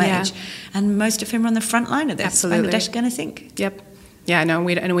a living wage, and most of whom are on the front line of this. Absolutely. Bangladesh is going to sink. Yep. Yeah, no,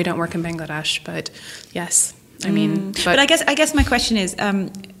 we don't work in Bangladesh, but yes. But I guess my question is,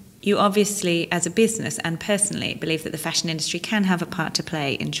 you obviously, as a business and personally, believe that the fashion industry can have a part to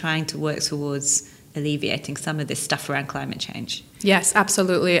play in trying to work towards alleviating some of this stuff around climate change. Yes,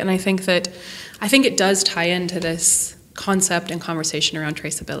 absolutely. And I think it does tie into this concept and conversation around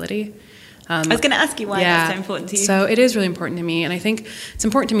traceability. I was going to ask you why that's so important to you. So it is really important to me, and I think it's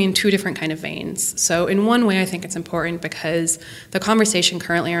important to me in two different kind of veins. So in one way, I think it's important because the conversation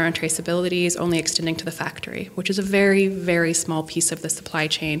currently around traceability is only extending to the factory, which is a very, very small piece of the supply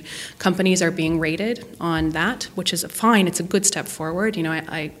chain. Companies are being rated on that, which is fine. It's a good step forward. You know,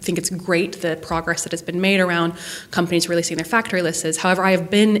 I think it's great the progress that has been made around companies releasing their factory lists. However, I have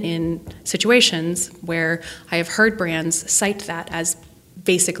been in situations where I have heard brands cite that as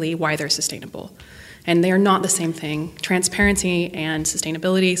basically why they're sustainable. And they are not the same thing. Transparency and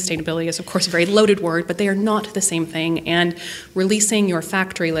sustainability is of course a very loaded word, but they are not the same thing. And releasing your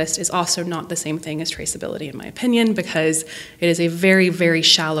factory list is also not the same thing as traceability, in my opinion, because it is a very, very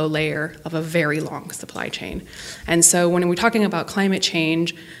shallow layer of a very long supply chain. And so when we're talking about climate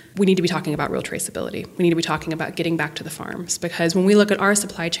change, we need to be talking about real traceability. We need to be talking about getting back to the farms, because when we look at our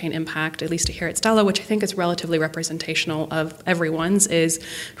supply chain impact, at least here at Stella, which I think is relatively representational of everyone's, is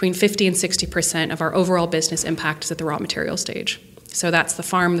between 50 and 60% of our overall business impact is at the raw material stage. So that's the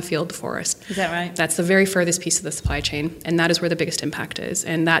farm, the field, the forest. Is that right? That's the very furthest piece of the supply chain, and that is where the biggest impact is.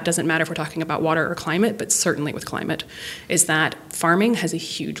 And that doesn't matter if we're talking about water or climate, but certainly with climate, is that farming has a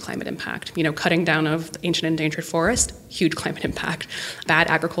huge climate impact. You know, cutting down of ancient endangered forest, huge climate impact. Bad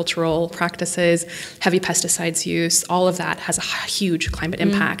agricultural practices, heavy pesticides use, all of that has a huge climate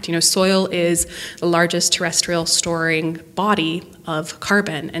impact. You know, soil is the largest terrestrial storing body of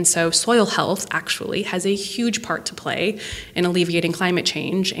carbon, and so soil health actually has a huge part to play in alleviating climate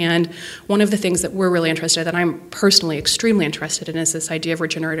change. And one of the things that we're really interested in, that I'm personally extremely interested in, is this idea of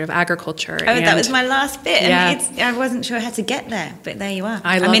regenerative agriculture. Oh, that was my last bit. Yeah. And I wasn't sure how to get there, but there you are.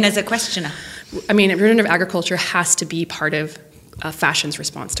 I mean, as a questioner. I mean, regenerative agriculture has to be part of fashion's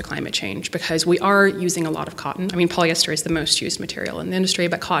response to climate change, because we are using a lot of cotton. I mean, polyester is the most used material in the industry,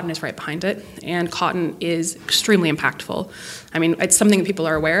 but cotton is right behind it, and cotton is extremely impactful. I mean, it's something that people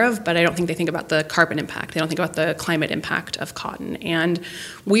are aware of, but I don't think they think about the carbon impact. They don't think about the climate impact of cotton. And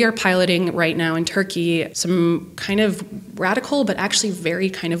we are piloting right now in Turkey some kind of radical, but actually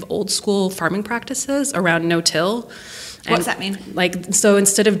very kind of old school farming practices around no-till. What does that mean? Like, so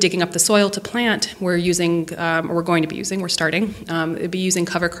instead of digging up the soil to plant, we're starting, it'd be using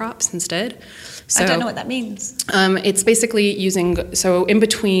cover crops instead. So, I don't know what that means. It's basically so in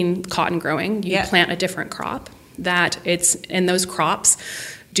between cotton growing, you plant a different crop and those crops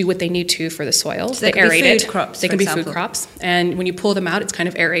do what they need to for the soil. So they aerate it. Crops, they can be food crops. And when you pull them out, it's kind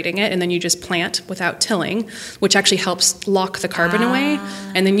of aerating it, and then you just plant without tilling, which actually helps lock the carbon away.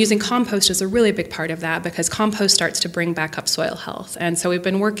 And then using compost is a really big part of that, because compost starts to bring back up soil health. And so we've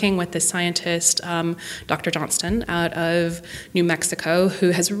been working with this scientist, Dr. Johnston, out of New Mexico,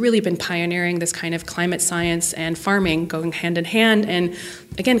 who has really been pioneering this kind of climate science and farming going hand in hand. And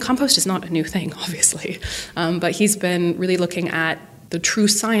again, compost is not a new thing, obviously, but he's been really looking at the true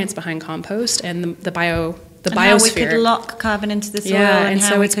science behind compost and the biosphere. How we could lock carbon into the soil, and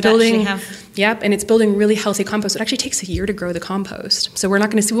how so we it's could building. actually have... and it's building really healthy compost. It actually takes a year to grow the compost, so we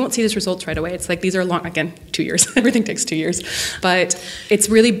won't see these results right away. It's like these are long, again, 2 years. Everything takes 2 years, but it's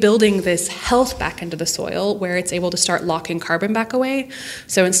really building this health back into the soil where it's able to start locking carbon back away.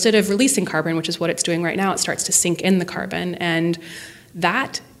 So instead of releasing carbon, which is what it's doing right now, it starts to sink in the carbon, and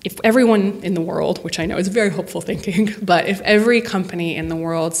that. If everyone in the world, which I know is very hopeful thinking, but if every company in the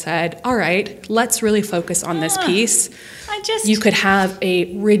world said, all right, let's really focus on this piece, you could have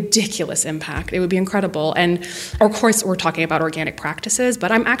a ridiculous impact. It would be incredible. And of course, we're talking about organic practices,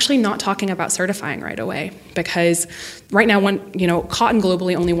 but I'm actually not talking about certifying right away, because right now, cotton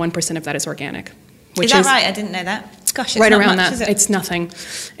globally, only 1% of that is organic. Is that right? I didn't know that. Gosh, it's right not around much, that. Is it? It's nothing.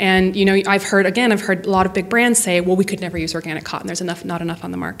 And, I've heard a lot of big brands say, well, we could never use organic cotton. There's not enough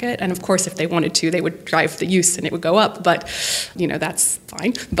on the market. And of course, if they wanted to, they would drive the use and it would go up. But, that's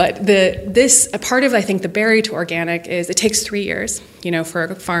fine. But a part of, I think, the barrier to organic is it takes 3 years, for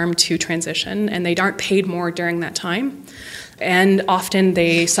a farm to transition, and they aren't paid more during that time. And often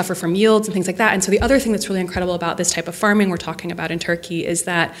they suffer from yields and things like that. And so the other thing that's really incredible about this type of farming we're talking about in Turkey is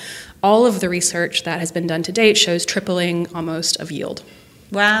that all of the research that has been done to date shows tripling almost of yield.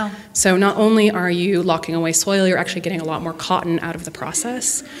 Wow. So not only are you locking away soil, you're actually getting a lot more cotton out of the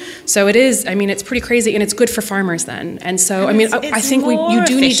process. So it is, it's pretty crazy, and it's good for farmers then. And so, I think you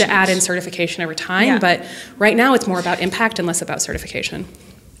do need to add in certification over time, but right now it's more about impact and less about certification.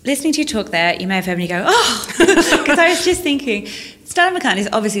 Listening to you talk there, you may have heard me go, oh, because I was just thinking, Stella McCartney is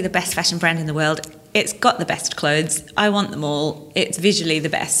obviously the best fashion brand in the world. It's got the best clothes. I want them all. It's visually the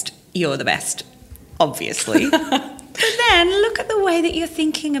best. You're the best, obviously. But then look at the way that you're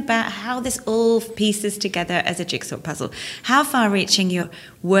thinking about how this all pieces together as a jigsaw puzzle. How far-reaching your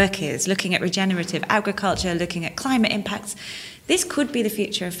work is, looking at regenerative agriculture, looking at climate impacts. This could be the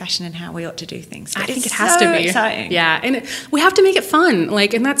future of fashion and how we ought to do things. I think it has to be exciting. Yeah, and we have to make it fun.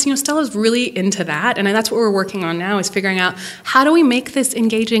 And that's, Stella's really into that, and that's what we're working on now, is figuring out how do we make this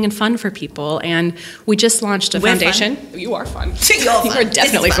engaging and fun for people. And we just launched a foundation. Fun. You are fun. You're fun. You're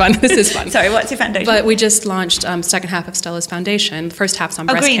definitely fun. This is fun. Sorry, what's your foundation? But we just launched second half of Stella's foundation. The first half's on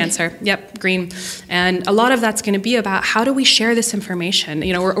breast green. cancer. Yep, green. And a lot of that's going to be about how do we share this information.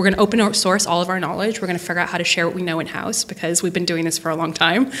 We're going to open source all of our knowledge. We're going to figure out how to share what we know in-house, because we've been doing this for a long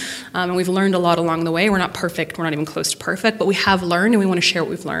time. And we've learned a lot along the way. We're not perfect. We're not even close to perfect, but we have learned, and we want to share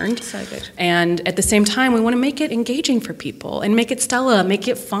what we've learned. So good. And at the same time, we want to make it engaging for people and make it Stella, make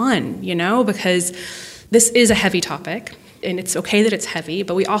it fun, because this is a heavy topic. And it's okay that it's heavy,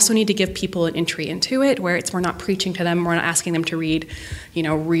 but we also need to give people an entry into it where we're not preaching to them, we're not asking them to read,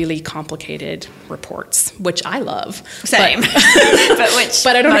 really complicated reports, which I love. Same. But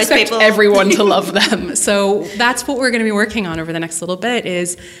I don't expect everyone to love them. So that's what we're going to be working on over the next little bit,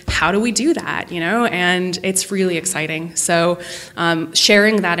 is how do we do that, and it's really exciting. So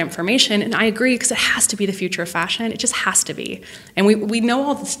sharing that information, and I agree, because it has to be the future of fashion. It just has to be. And we know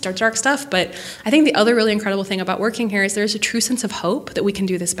all this dark stuff, but I think the other really incredible thing about working here is there's a true sense of hope that we can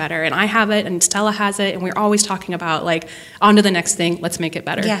do this better. And I have it, and Stella has it, and we're always talking about, on to the next thing, let's make it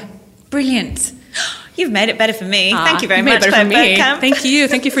better. Yeah, brilliant. You've made it better for me. Thank you very much. Made it better for me.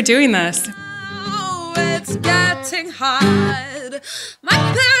 Thank you for doing this. Oh, it's getting hard. My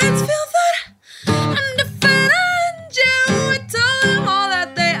parents feel that I'm defending you. I tell them all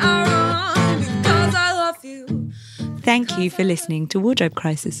that they are wrong, because I love you. Thank you for listening to Wardrobe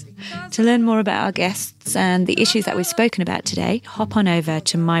Crisis. To learn more about our guests and the issues that we've spoken about today, hop on over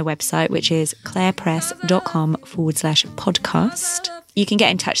to my website, which is clairepress.com/podcast. You can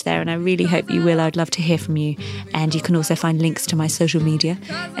get in touch there, and I really hope you will. I'd love to hear from you. And you can also find links to my social media.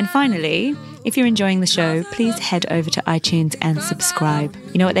 And finally, if you're enjoying the show, please head over to iTunes and subscribe.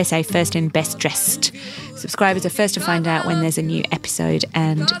 You know what they say, first in, best dressed. Subscribers are first to find out when there's a new episode,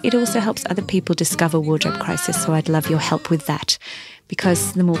 and it also helps other people discover Wardrobe Crisis, so I'd love your help with that,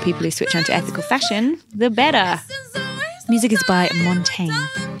 because the more people who switch on to ethical fashion, the better. Music is by Montaigne.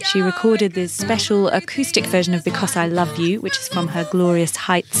 She recorded this special acoustic version of Because I Love You, which is from her Glorious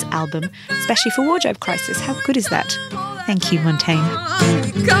Heights album, especially for Wardrobe Crisis. How good is that? Thank you, Montaigne.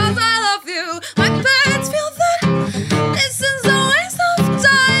 Because I love you. My parents feel that this is a waste of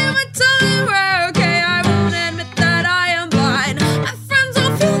time. I tell them we're okay. I won't admit that I am blind. My friends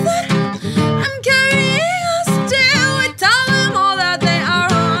all feel that I'm carrying a still. I tell them all that they are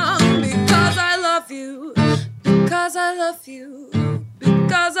wrong. Because I love you. Because I love you.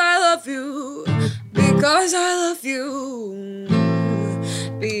 Because I love you. Because I love you.